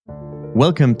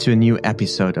Welcome to a new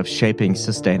episode of Shaping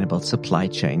Sustainable Supply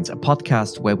Chains, a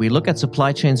podcast where we look at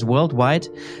supply chains worldwide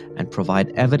and provide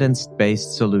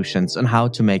evidence-based solutions on how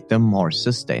to make them more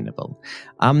sustainable.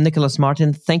 I'm Nicholas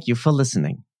Martin. Thank you for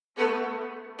listening.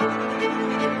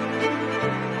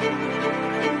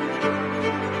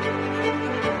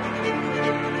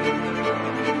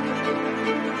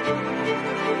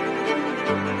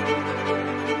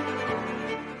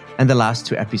 In the last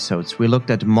two episodes, we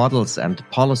looked at models and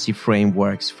policy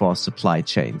frameworks for supply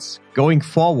chains. Going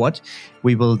forward,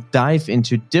 we will dive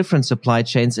into different supply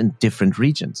chains in different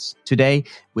regions. Today,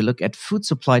 we look at food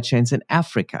supply chains in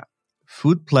Africa.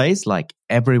 Food plays, like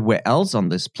everywhere else on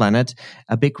this planet,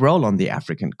 a big role on the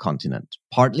African continent,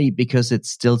 partly because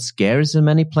it's still scarce in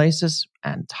many places,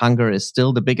 and hunger is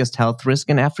still the biggest health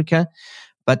risk in Africa,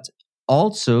 but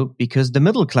also because the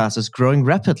middle class is growing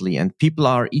rapidly and people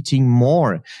are eating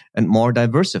more and more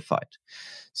diversified.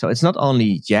 So it's not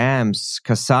only yams,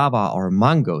 cassava or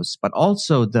mangoes, but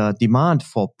also the demand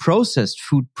for processed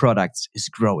food products is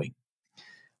growing.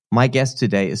 My guest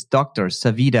today is Dr.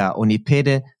 Savida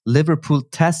Onipede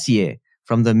Liverpool-Tessier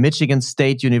from the Michigan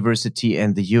State University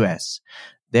in the US.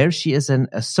 There she is an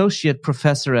associate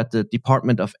professor at the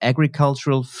Department of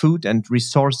Agricultural, Food and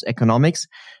Resource Economics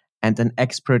and an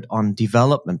expert on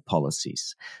development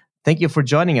policies. Thank you for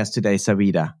joining us today,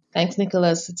 Savida. Thanks,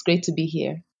 Nicholas. It's great to be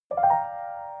here.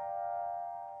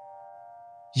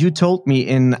 You told me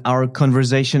in our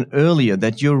conversation earlier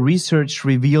that your research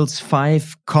reveals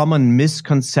 5 common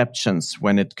misconceptions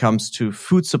when it comes to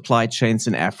food supply chains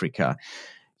in Africa.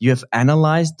 You have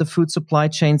analyzed the food supply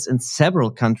chains in several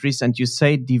countries, and you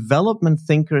say development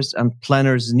thinkers and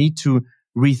planners need to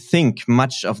rethink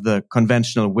much of the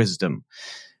conventional wisdom.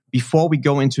 Before we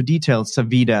go into detail,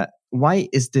 Savida, why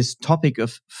is this topic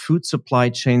of food supply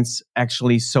chains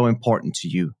actually so important to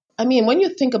you? I mean, when you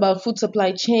think about food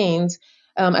supply chains,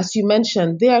 as you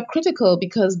mentioned, they are critical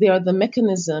because they are the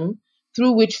mechanism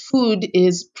through which food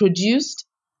is produced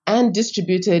and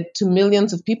distributed to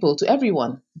millions of people, to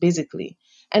everyone, basically.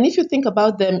 And if you think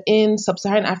about them in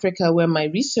sub-Saharan Africa, where my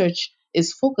research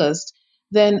is focused,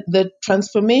 then the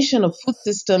transformation of food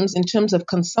systems in terms of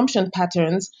consumption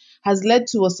patterns has led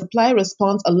to a supply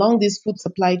response along these food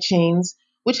supply chains,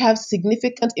 which have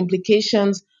significant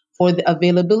implications for the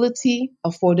availability,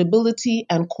 affordability,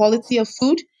 and quality of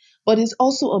food, but is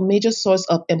also a major source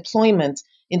of employment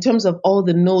in terms of all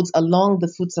the nodes along the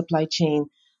food supply chain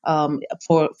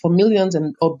for millions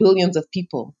or billions of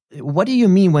people. What do you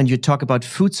mean when you talk about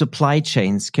food supply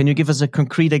chains? Can you give us a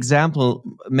concrete example,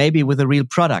 maybe with a real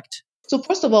product? So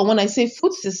first of all, when I say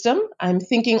food system, I'm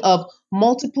thinking of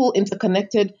multiple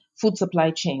interconnected food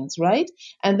supply chains, right?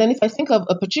 And then if I think of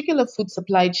a particular food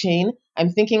supply chain, I'm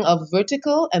thinking of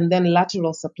vertical and then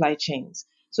lateral supply chains.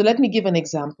 So let me give an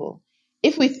example.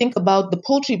 If we think about the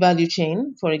poultry value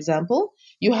chain, for example,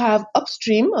 you have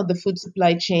upstream of the food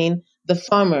supply chain, the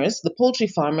farmers, the poultry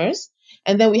farmers,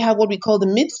 and then we have what we call the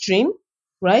midstream,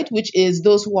 right? Which is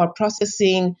those who are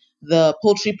processing the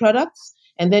poultry products.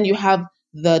 And then you have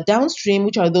the downstream,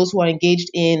 which are those who are engaged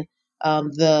in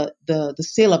the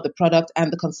sale of the product and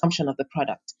the consumption of the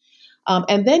product.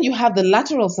 And then you have the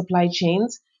lateral supply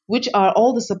chains, which are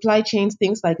all the supply chains,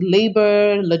 things like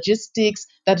labor, logistics,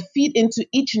 that feed into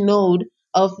each node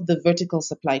of the vertical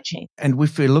supply chain. And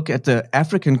if we look at the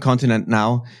African continent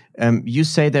now, you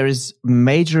say there is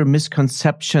major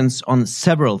misconceptions on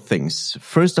several things.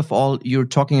 First of all, you're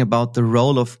talking about the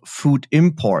role of food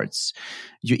imports.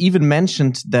 You even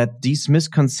mentioned that these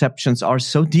misconceptions are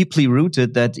so deeply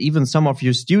rooted that even some of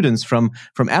your students from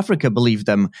Africa believe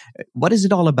them. What is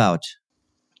it all about?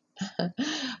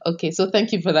 Okay, so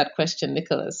thank you for that question,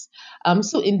 Nicholas.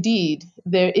 So indeed,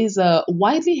 there is a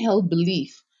widely held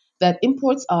belief that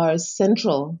imports are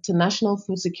central to national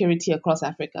food security across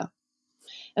Africa.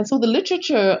 And so the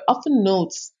literature often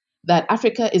notes that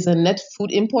Africa is a net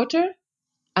food importer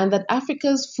and that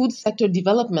Africa's food sector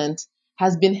development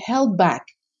has been held back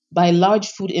by large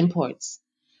food imports.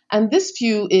 And this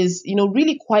view is,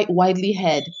 really quite widely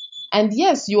held. And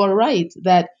yes, you are right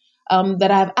that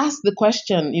I've asked the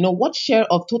question, what share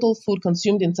of total food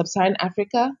consumed in sub-Saharan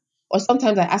Africa, or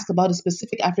sometimes I ask about a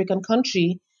specific African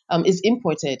country, is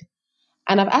imported.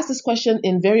 And I've asked this question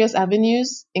in various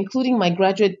avenues, including my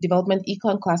graduate development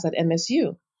econ class at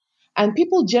MSU. And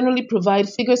people generally provide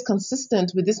figures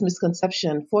consistent with this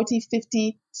misconception, 40,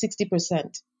 50,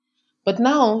 60%. But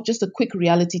now, just a quick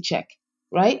reality check,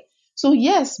 right? So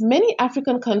yes, many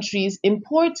African countries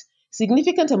import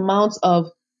significant amounts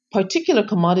of particular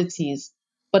commodities,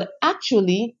 but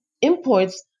actually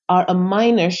imports are a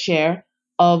minor share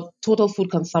of total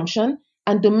food consumption,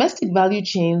 and domestic value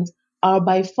chains are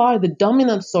by far the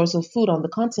dominant source of food on the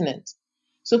continent.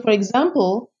 So, for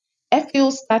example,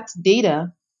 FAO Stats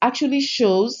data actually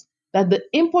shows that the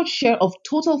import share of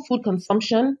total food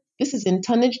consumption, this is in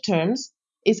tonnage terms,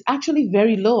 is actually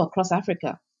very low across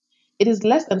Africa. It is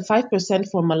less than 5%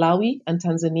 for Malawi and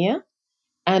Tanzania,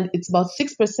 and it's about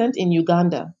 6% in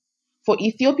Uganda. For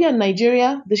Ethiopia and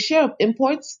Nigeria, the share of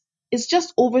imports is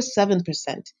just over 7%.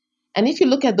 And if you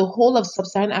look at the whole of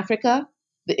sub-Saharan Africa,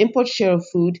 the import share of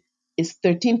food is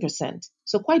 13%.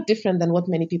 So quite different than what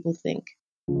many people think.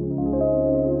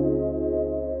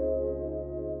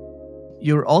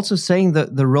 You're also saying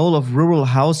that the role of rural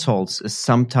households is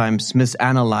sometimes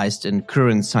misanalyzed in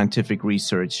current scientific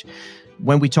research.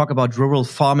 When we talk about rural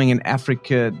farming in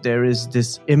Africa, there is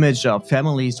this image of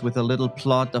families with a little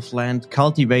plot of land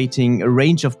cultivating a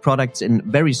range of products in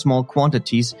very small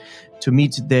quantities to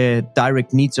meet the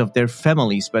direct needs of their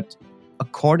families. But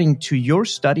according to your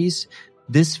studies,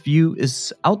 this view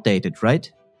is outdated,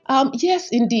 right? Yes,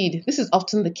 indeed. This is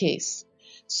often the case.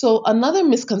 So another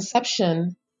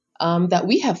misconception that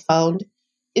we have found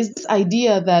is this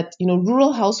idea that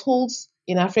rural households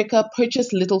in Africa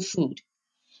purchase little food.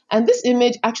 And this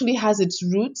image actually has its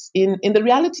roots in the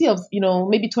reality of,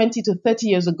 maybe 20 to 30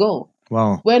 years ago.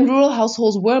 Wow. When rural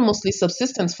households were mostly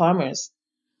subsistence farmers.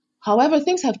 However,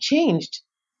 things have changed.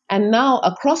 And now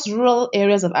across rural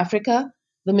areas of Africa,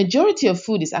 the majority of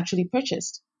food is actually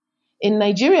purchased. In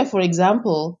Nigeria, for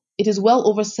example, it is well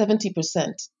over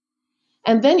 70%.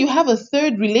 And then you have a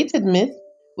third related myth,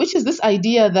 which is this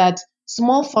idea that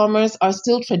small farmers are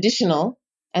still traditional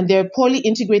and they're poorly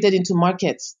integrated into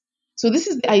markets. So this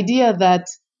is the idea that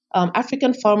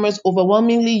African farmers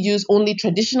overwhelmingly use only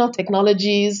traditional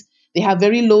technologies, they have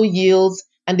very low yields,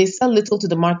 and they sell little to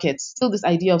the markets. Still this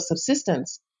idea of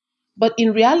subsistence. But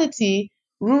in reality,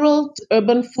 rural to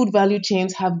urban food value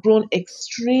chains have grown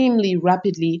extremely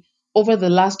rapidly over the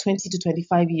last 20 to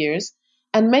 25 years,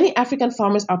 and many African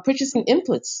farmers are purchasing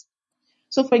inputs.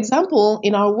 So, for example,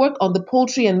 in our work on the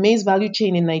poultry and maize value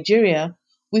chain in Nigeria,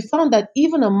 we found that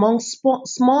even among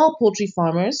small poultry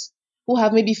farmers who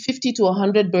have maybe 50 to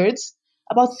 100 birds,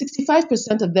 about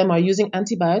 65% of them are using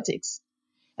antibiotics.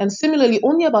 And similarly,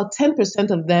 only about 10%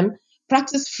 of them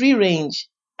practice free range,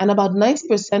 and about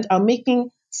 90% are making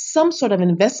some sort of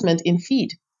investment in feed.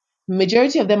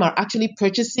 Majority of them are actually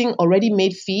purchasing already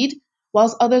made feed,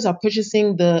 whilst others are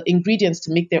purchasing the ingredients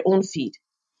to make their own feed.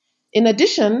 In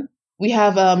addition, we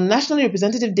have nationally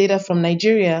representative data from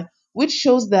Nigeria, which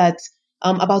shows that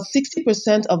about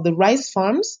 60% of the rice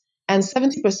farms and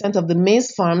 70% of the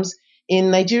maize farms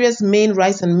in Nigeria's main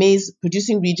rice and maize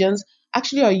producing regions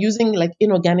actually are using like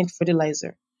inorganic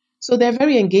fertilizer. So they're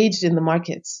very engaged in the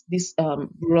markets, these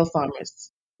rural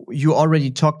farmers. You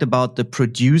already talked about the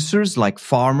producers like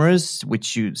farmers,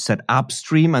 which you said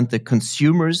upstream, and the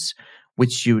consumers,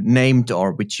 which you named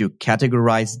or which you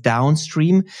categorized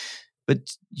downstream.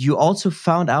 But you also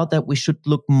found out that we should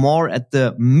look more at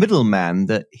the middleman,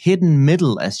 the hidden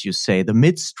middle, as you say, the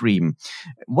midstream.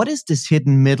 What is this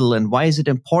hidden middle and why is it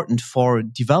important for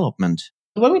development?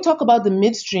 When we talk about the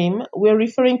midstream, we're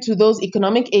referring to those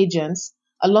economic agents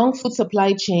along food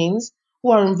supply chains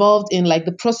who are involved in like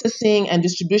the processing and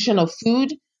distribution of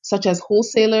food, such as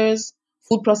wholesalers,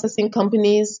 food processing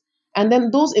companies, and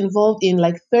then those involved in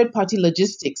like third-party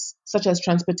logistics, such as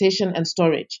transportation and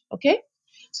storage. Okay?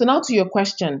 So now to your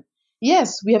question.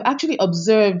 Yes, we have actually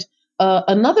observed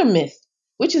another myth,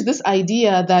 which is this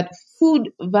idea that food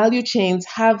value chains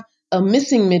have a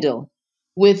missing middle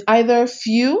with either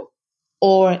few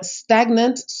or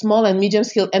stagnant small and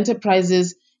medium-scale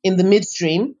enterprises in the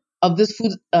midstream of this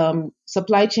food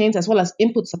supply chains as well as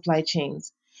input supply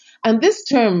chains. And this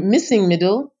term, missing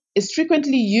middle, is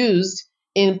frequently used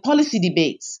in policy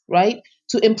debates, right,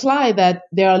 to imply that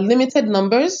there are limited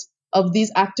numbers of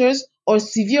these actors or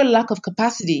severe lack of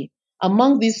capacity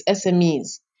among these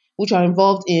SMEs, which are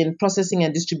involved in processing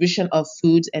and distribution of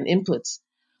foods and inputs.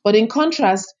 But in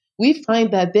contrast, we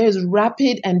find that there is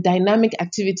rapid and dynamic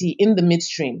activity in the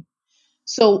midstream.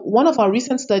 So one of our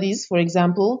recent studies, for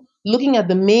example, looking at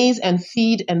the maize and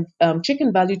feed and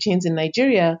chicken value chains in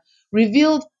Nigeria,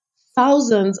 revealed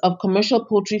thousands of commercial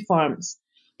poultry farms.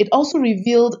 It also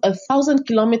revealed a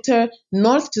 1,000-kilometer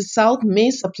north to south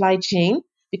maize supply chain,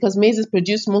 because maize is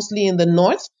produced mostly in the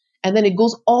north, and then it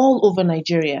goes all over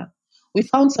Nigeria. We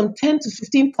found some 10 to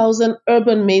 15,000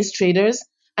 urban maize traders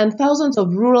and thousands of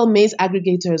rural maize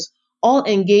aggregators, all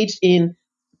engaged in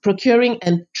procuring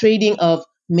and trading of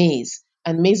maize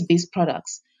and maize-based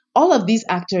products. All of these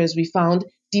actors, we found,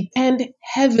 depend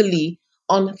heavily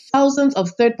on thousands of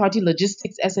third-party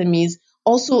logistics SMEs,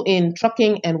 also in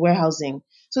trucking and warehousing.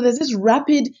 So there's this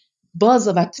rapid buzz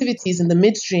of activities in the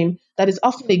midstream that is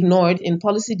often ignored in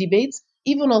policy debates,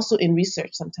 even also in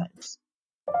research sometimes.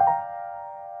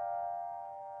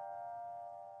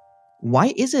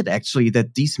 Why is it actually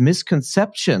that these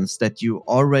misconceptions that you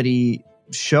already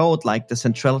showed, like the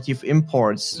centrality of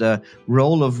imports, the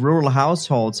role of rural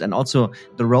households, and also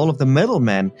the role of the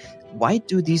middleman, why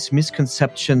do these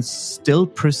misconceptions still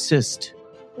persist?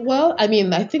 Well, I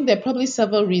mean, I think there are probably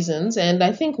several reasons. And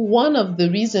I think one of the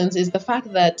reasons is the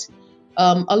fact that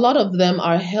a lot of them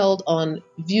are held on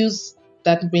views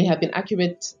that may have been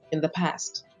accurate in the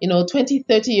past. 20,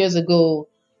 30 years ago,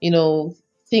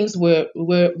 things were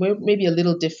maybe a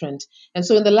little different. And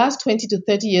so in the last 20 to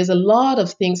 30 years, a lot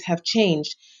of things have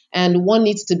changed. And one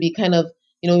needs to be kind of,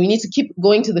 we need to keep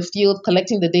going to the field,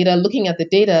 collecting the data, looking at the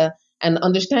data, and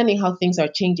understanding how things are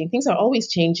changing. Things are always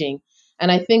changing.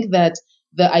 And I think that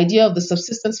the idea of the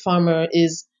subsistence farmer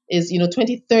is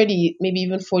 20, 30, maybe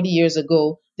even 40 years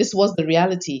ago, this was the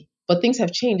reality. But things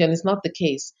have changed and it's not the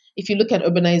case. If you look at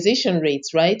urbanization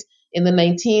rates, right, in the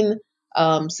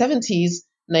 1970s,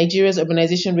 Nigeria's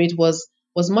urbanization rate was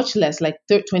much less, like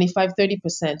 25,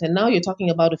 30%. And now you're talking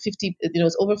about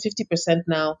it's over 50%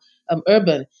 now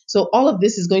urban. So all of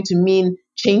this is going to mean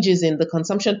changes in the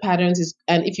consumption patterns.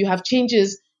 And if you have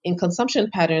changes in consumption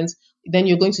patterns, then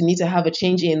you're going to need to have a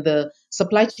change in the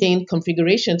supply chain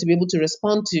configuration to be able to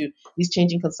respond to these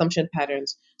changing consumption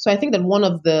patterns. So I think that one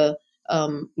of the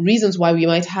reasons why we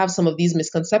might have some of these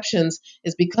misconceptions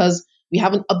is because we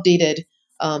haven't updated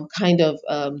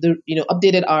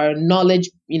updated our knowledge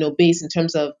base in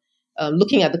terms of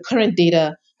looking at the current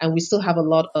data, and we still have a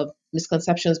lot of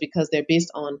misconceptions because they're based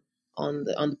on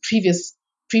the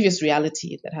previous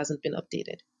reality that hasn't been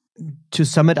updated. To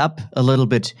sum it up a little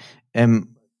bit,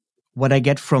 what I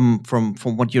get from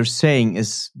what you're saying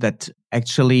is that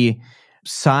actually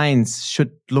science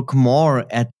should look more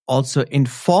at also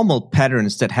informal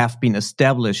patterns that have been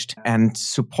established and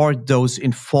support those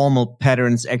informal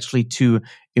patterns actually to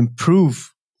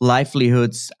improve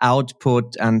livelihoods,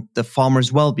 output, and the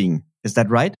farmer's well-being. Is that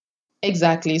right?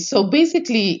 Exactly. So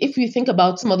basically, if you think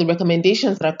about some of the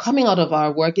recommendations that are coming out of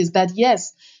our work, is that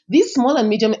yes, these small and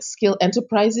medium scale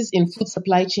enterprises in food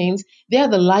supply chains, they are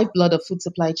the lifeblood of food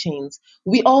supply chains.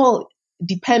 We all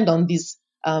depend on these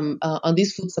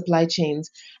food supply chains.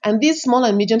 And these small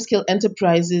and medium scale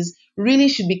enterprises really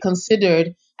should be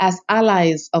considered as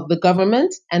allies of the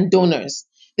government and donors.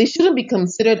 They shouldn't be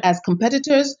considered as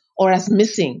competitors or as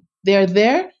missing. They're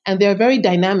there and they're very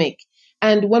dynamic.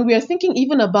 And when we are thinking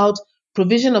even about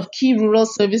provision of key rural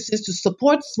services to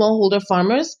support smallholder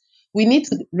farmers, we need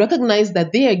to recognize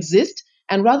that they exist.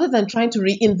 And rather than trying to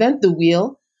reinvent the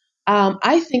wheel,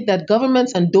 I think that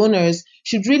governments and donors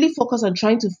should really focus on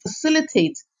trying to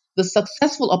facilitate the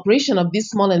successful operation of these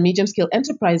small and medium scale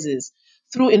enterprises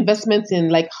through investments in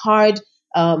like hard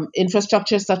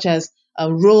infrastructure such as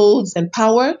roads and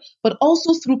power, but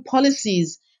also through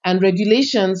policies and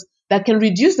regulations that can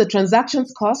reduce the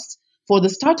transactions costs for the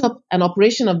startup and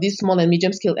operation of these small and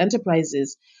medium scale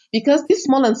enterprises. Because these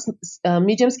small and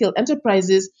medium scale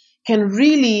enterprises can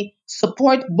really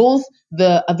support both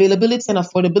the availability and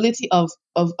affordability of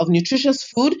nutritious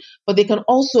food, but they can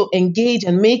also engage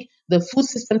and make the food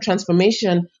system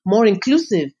transformation more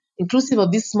inclusive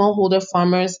of these smallholder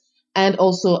farmers, and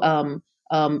also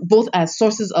both as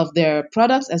sources of their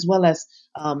products as well as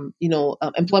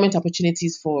employment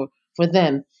opportunities for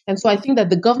them. And so I think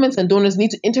that the governments and donors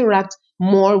need to interact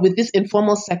more with this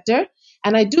informal sector.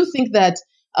 And I do think that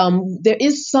there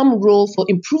is some role for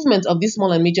improvement of these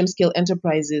small and medium scale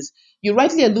enterprises. You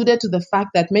rightly alluded to the fact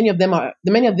that many of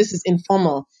this is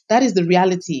informal. That is the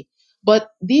reality. But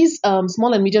these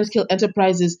small and medium scale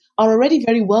enterprises are already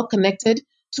very well connected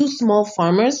to small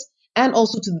farmers and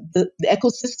also to the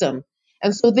ecosystem.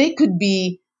 And so they could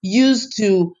be used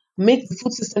to make the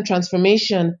food system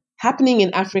transformation happening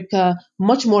in Africa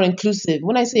much more inclusive.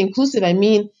 When I say inclusive, I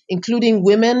mean including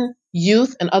women,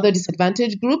 youth, and other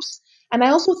disadvantaged groups. And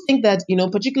I also think that,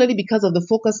 particularly because of the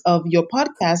focus of your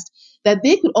podcast, that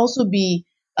they could also be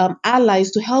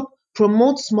allies to help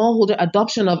promote smallholder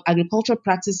adoption of agricultural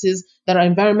practices that are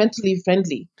environmentally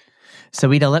friendly.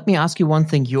 Sarita, let me ask you one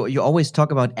thing. You always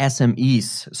talk about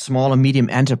SMEs, small and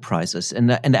medium enterprises. In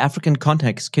the African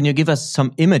context, can you give us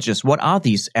some images? What are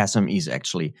these SMEs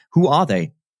actually? Who are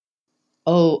they?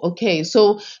 Oh, okay.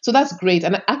 So that's great.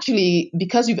 And actually,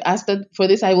 because you've asked for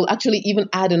this, I will actually even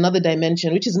add another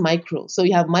dimension, which is micro. So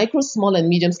you have micro, small, and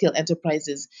medium scale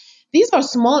enterprises. These are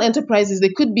small enterprises.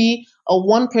 They could be a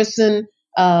one-person,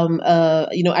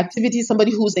 activity,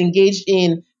 somebody who's engaged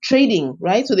in trading,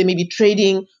 right? So they may be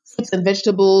trading fruits and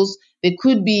vegetables. They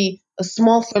could be a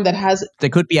small firm that has They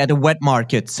could be at a wet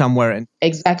market somewhere.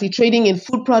 exactly trading in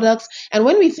food products. And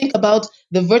when we think about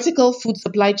the vertical food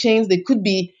supply chains, they could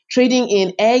be trading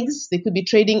in eggs, they could be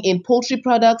trading in poultry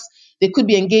products, they could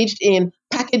be engaged in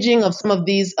packaging of some of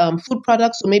these food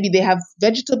products. So maybe they have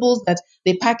vegetables that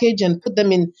they package and put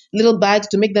them in little bags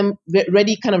to make them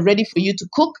ready for you to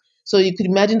cook. So you could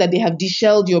imagine that they have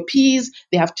deshelled your peas,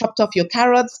 they have chopped off your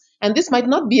carrots, and this might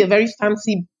not be a very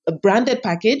fancy branded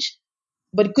package,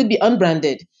 but it could be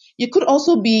unbranded. You could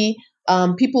also be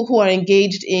people who are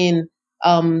engaged in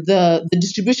the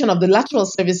distribution of the lateral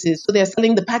services. So they're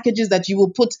selling the packages that you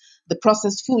will put the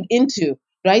processed food into,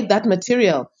 right? That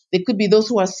material. They could be those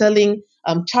who are selling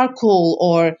charcoal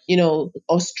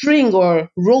or string or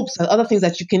ropes and other things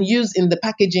that you can use in the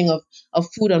packaging of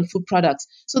food and food products.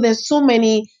 So there's so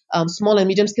many small and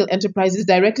medium scale enterprises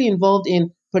directly involved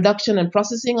in production and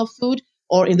processing of food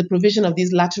or in the provision of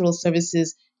these lateral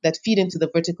services that feed into the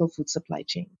vertical food supply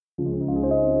chain.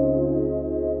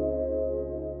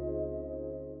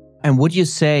 And would you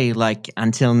say, like,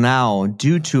 until now,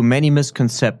 due to many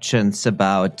misconceptions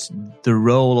about the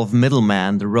role of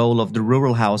middleman, the role of the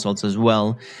rural households as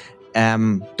well,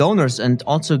 donors and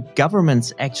also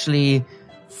governments actually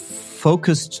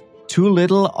focused too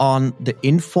little on the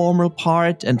informal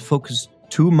part and focused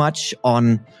too much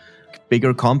on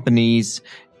bigger companies,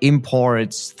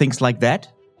 imports, things like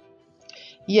that?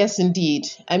 Yes, indeed.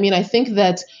 I mean, I think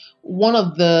that one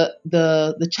of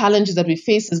the challenges that we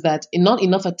face is that not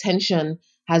enough attention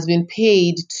has been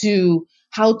paid to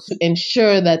how to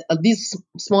ensure that these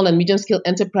small and medium scale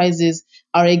enterprises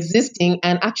are existing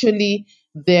and actually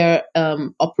their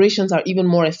operations are even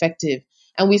more effective.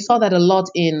 And we saw that a lot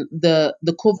in the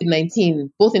COVID-19,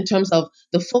 both in terms of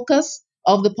the focus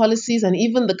of the policies and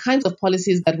even the kinds of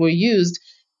policies that were used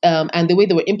and the way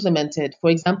they were implemented.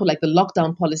 For example, like the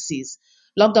lockdown policies.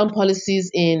 Lockdown policies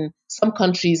in some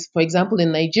countries, for example,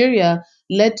 in Nigeria,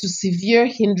 led to severe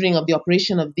hindering of the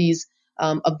operation of these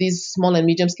small and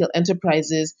medium scale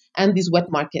enterprises and these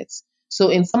wet markets. So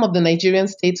in some of the Nigerian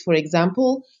states, for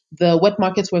example, the wet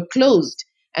markets were closed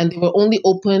and they were only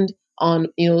opened on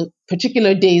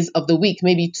particular days of the week,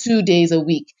 maybe 2 days a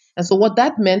week. And so what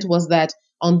that meant was that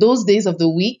on those days of the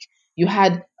week, you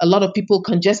had a lot of people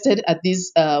congested at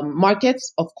these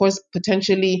markets, of course,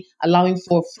 potentially allowing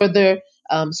for further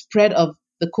spread of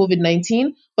the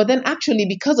COVID-19. But then actually,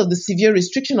 because of the severe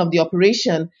restriction of the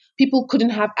operation, people couldn't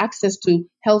have access to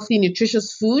healthy,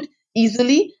 nutritious food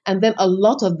easily. And then a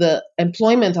lot of the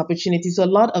employment opportunities, so a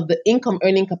lot of the income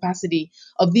earning capacity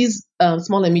of these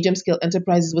small and medium scale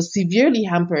enterprises was severely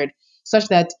hampered, such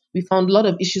that we found a lot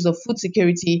of issues of food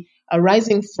security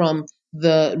arising from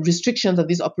the restrictions of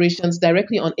these operations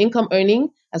directly on income earning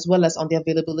as well as on the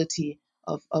availability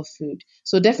of food.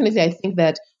 So definitely, I think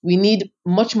that we need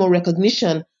much more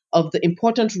recognition of the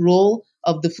important role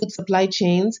of the food supply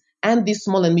chains and these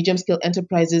small and medium scale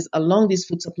enterprises along these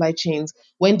food supply chains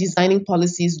when designing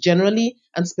policies generally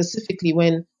and specifically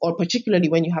particularly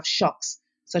when you have shocks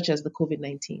such as the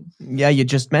COVID-19. Yeah, you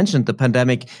just mentioned the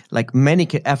pandemic. Like many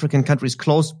African countries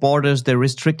closed borders, they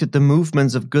restricted the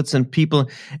movements of goods and people.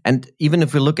 And even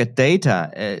if we look at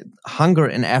data, hunger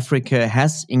in Africa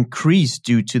has increased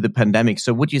due to the pandemic.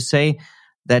 So would you say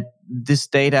that this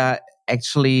data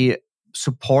actually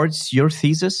supports your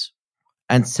thesis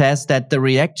and says that the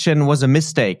reaction was a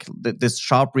mistake, that this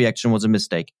sharp reaction was a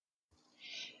mistake?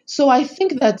 So I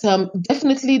think that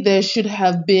definitely there should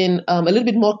have been a little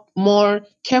bit more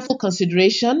careful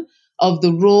consideration of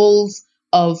the roles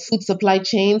of food supply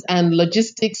chains and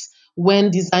logistics when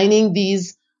designing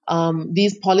these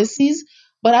policies.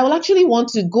 But I will actually want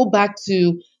to go back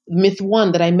to myth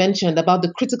one that I mentioned about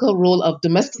the critical role of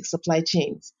domestic supply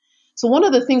chains. So one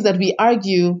of the things that we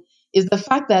argue is the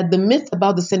fact that the myth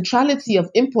about the centrality of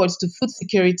imports to food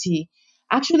security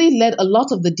actually led a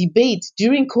lot of the debate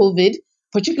during COVID,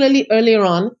 particularly earlier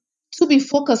on, to be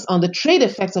focused on the trade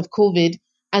effects of COVID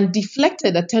and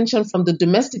deflected attention from the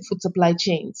domestic food supply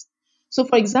chains. So,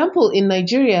 for example, in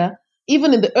Nigeria,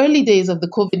 even in the early days of the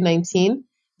COVID-19,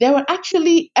 there were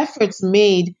actually efforts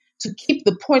made to keep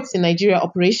the ports in Nigeria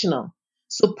operational.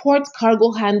 So port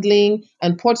cargo handling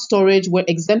and port storage were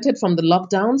exempted from the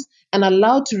lockdowns and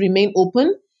allowed to remain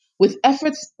open, with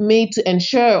efforts made to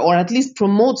ensure or at least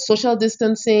promote social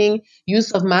distancing,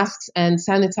 use of masks and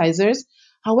sanitizers.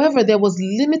 However, there was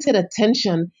limited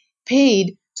attention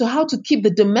paid to how to keep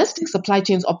the domestic supply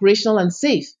chains operational and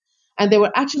safe. And there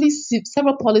were actually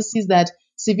several policies that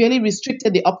severely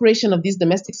restricted the operation of these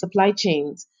domestic supply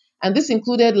chains. And this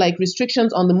included like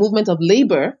restrictions on the movement of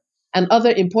labor and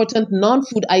other important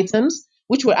non-food items,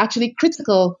 which were actually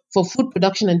critical for food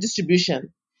production and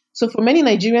distribution. So for many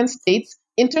Nigerian states,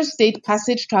 interstate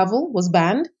passage travel was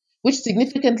banned, which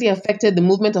significantly affected the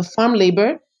movement of farm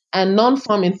labor and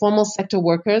non-farm informal sector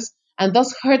workers, and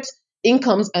thus hurt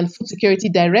incomes and food security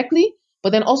directly,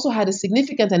 but then also had a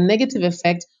significant and negative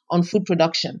effect on food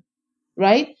production,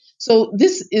 right? So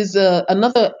this is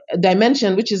another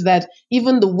dimension, which is that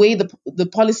even the way the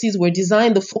policies were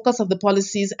designed, the focus of the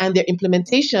policies and their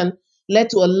implementation led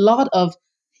to a lot of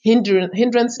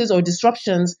hindrances or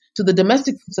disruptions to the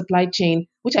domestic food supply chain,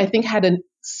 which I think had a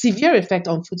severe effect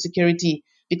on food security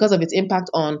because of its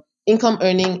impact on income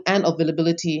earning and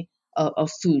availability of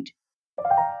food.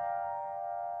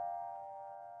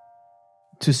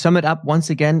 To sum it up, once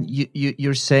again,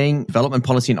 you're saying development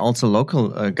policy and also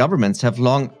local governments have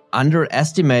long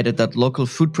underestimated that local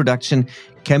food production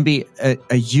can be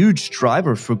a huge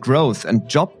driver for growth and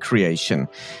job creation.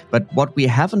 But what we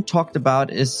haven't talked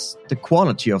about is the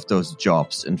quality of those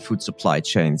jobs in food supply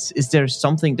chains. Is there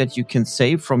something that you can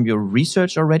say from your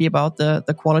research already about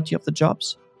the quality of the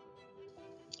jobs?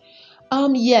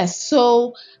 Yes.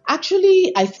 So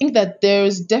actually, I think that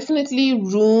there's definitely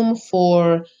room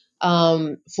for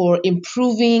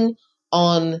improving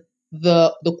on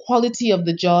the quality of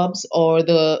the jobs, or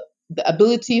the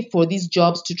ability for these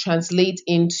jobs to translate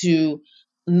into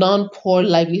non-poor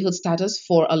livelihood status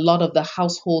for a lot of the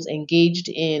households engaged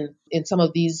in some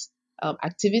of these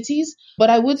activities. But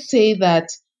I would say that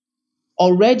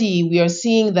already we are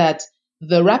seeing that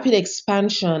the rapid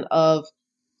expansion of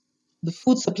the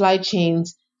food supply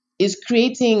chains is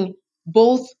creating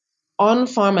both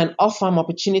on-farm and off-farm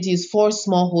opportunities for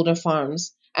smallholder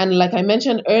farms. And like I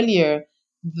mentioned earlier,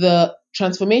 the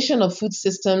transformation of food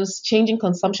systems, changing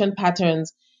consumption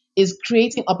patterns, is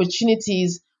creating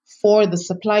opportunities for the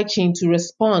supply chain to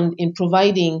respond in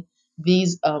providing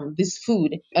this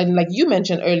food. And like you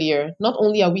mentioned earlier, not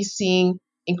only are we seeing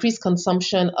increased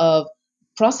consumption of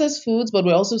processed foods, but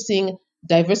we're also seeing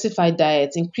diversified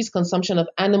diets, increased consumption of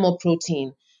animal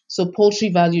protein, so poultry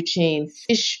value chain,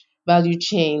 fish value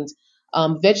chains,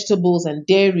 vegetables and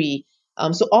dairy.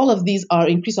 So all of these are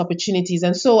increased opportunities.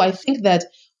 And so I think that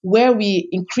where we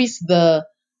increase the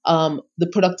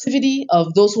productivity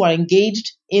of those who are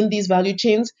engaged in these value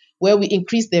chains, where we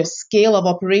increase their scale of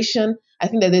operation, I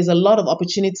think that there's a lot of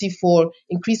opportunity for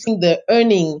increasing the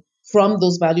earning from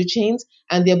those value chains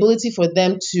and the ability for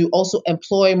them to also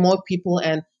employ more people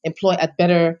and employ at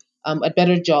better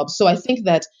jobs. So I think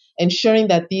that ensuring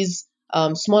that these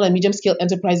small and medium scale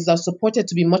enterprises are supported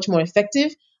to be much more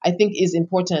effective, I think is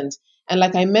important. And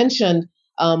like I mentioned,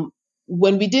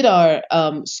 when we did our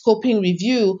scoping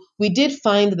review, we did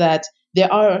find that there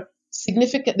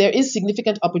is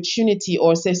significant opportunity,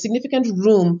 or say significant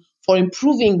room for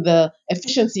improving the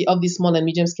efficiency of these small and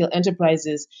medium scale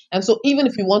enterprises. And so even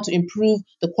if we want to improve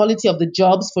the quality of the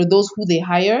jobs for those who they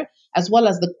hire, as well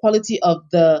as the quality of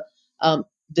the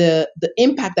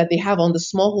impact that they have on the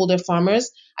smallholder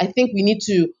farmers, I think we need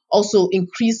to also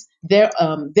increase their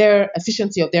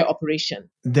efficiency of their operation.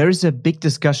 There is a big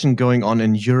discussion going on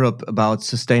in Europe about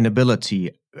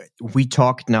sustainability. We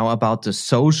talked now about the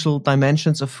social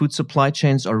dimensions of food supply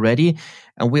chains already,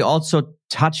 and we also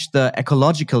touched the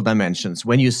ecological dimensions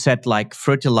when you said like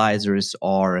fertilizers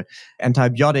or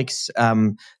antibiotics.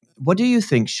 What do you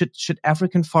think? Should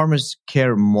African farmers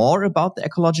care more about the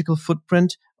ecological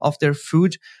footprint of their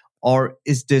food, or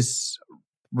is this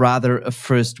rather a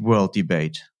first world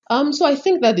debate? So I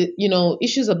think that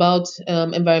issues about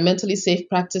environmentally safe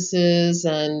practices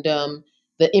and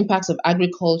the impacts of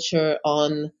agriculture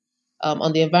on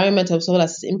the environment, as well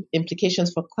as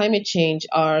implications for climate change,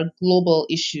 are global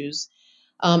issues.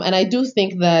 And I do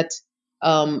think that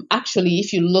actually,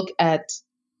 if you look at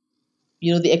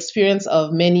the experience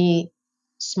of many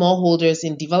smallholders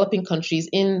in developing countries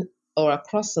in or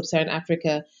across sub-Saharan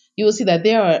Africa, you will see that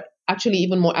they are actually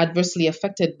even more adversely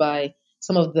affected by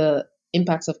some of the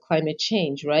impacts of climate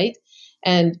change, right?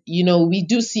 And, we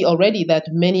do see already that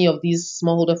many of these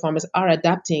smallholder farmers are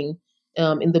adapting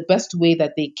in the best way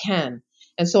that they can.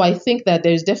 And so I think that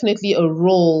there's definitely a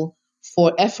role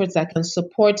for efforts that can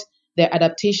support their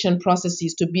adaptation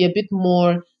processes to be a bit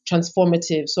more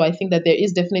transformative. So I think that there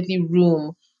is definitely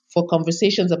room for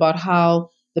conversations about how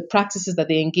the practices that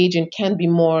they engage in can be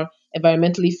more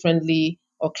environmentally friendly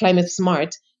or climate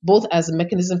smart, both as a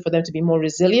mechanism for them to be more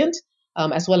resilient,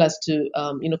 as well as to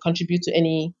contribute to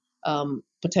any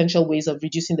potential ways of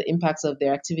reducing the impacts of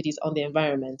their activities on the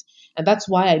environment. And that's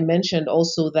why I mentioned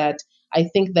also that I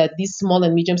think that these small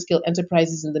and medium scale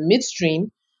enterprises in the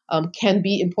midstream can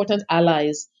be important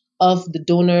allies of the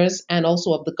donors and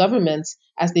also of the governments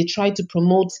as they try to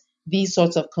promote these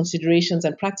sorts of considerations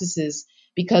and practices,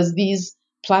 because these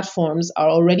platforms are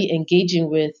already engaging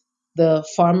with the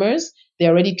farmers.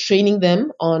 They're already training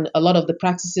them on a lot of the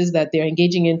practices that they're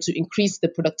engaging in to increase the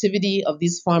productivity of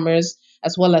these farmers,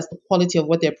 as well as the quality of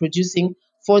what they're producing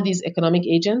for these economic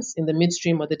agents in the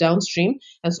midstream or the downstream.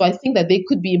 And so I think that they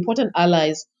could be important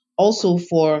allies also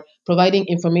for providing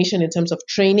information in terms of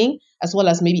training, as well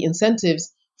as maybe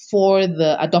incentives for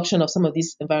the adoption of some of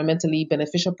these environmentally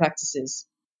beneficial practices.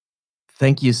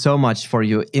 Thank you so much for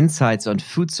your insights on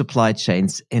food supply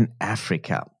chains in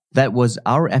Africa. That was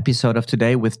our episode of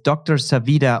today with Dr.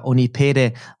 Savida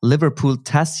Onipere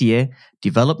Liverpool-Tassier,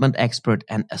 development expert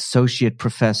and associate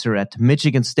professor at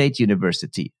Michigan State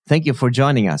University. Thank you for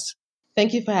joining us.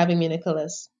 Thank you for having me,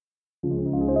 Nicholas.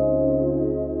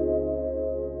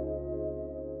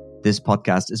 This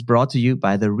podcast is brought to you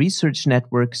by the research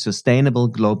network Sustainable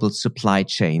Global Supply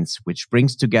Chains, which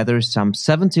brings together some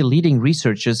 70 leading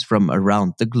researchers from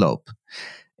around the globe.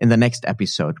 In the next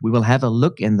episode, we will have a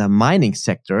look in the mining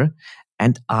sector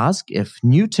and ask if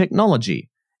new technology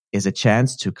is a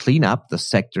chance to clean up the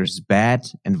sector's bad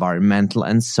environmental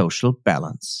and social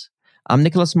balance. I'm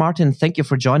Nicholas Martin. Thank you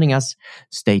for joining us.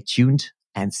 Stay tuned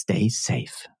and stay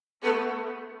safe.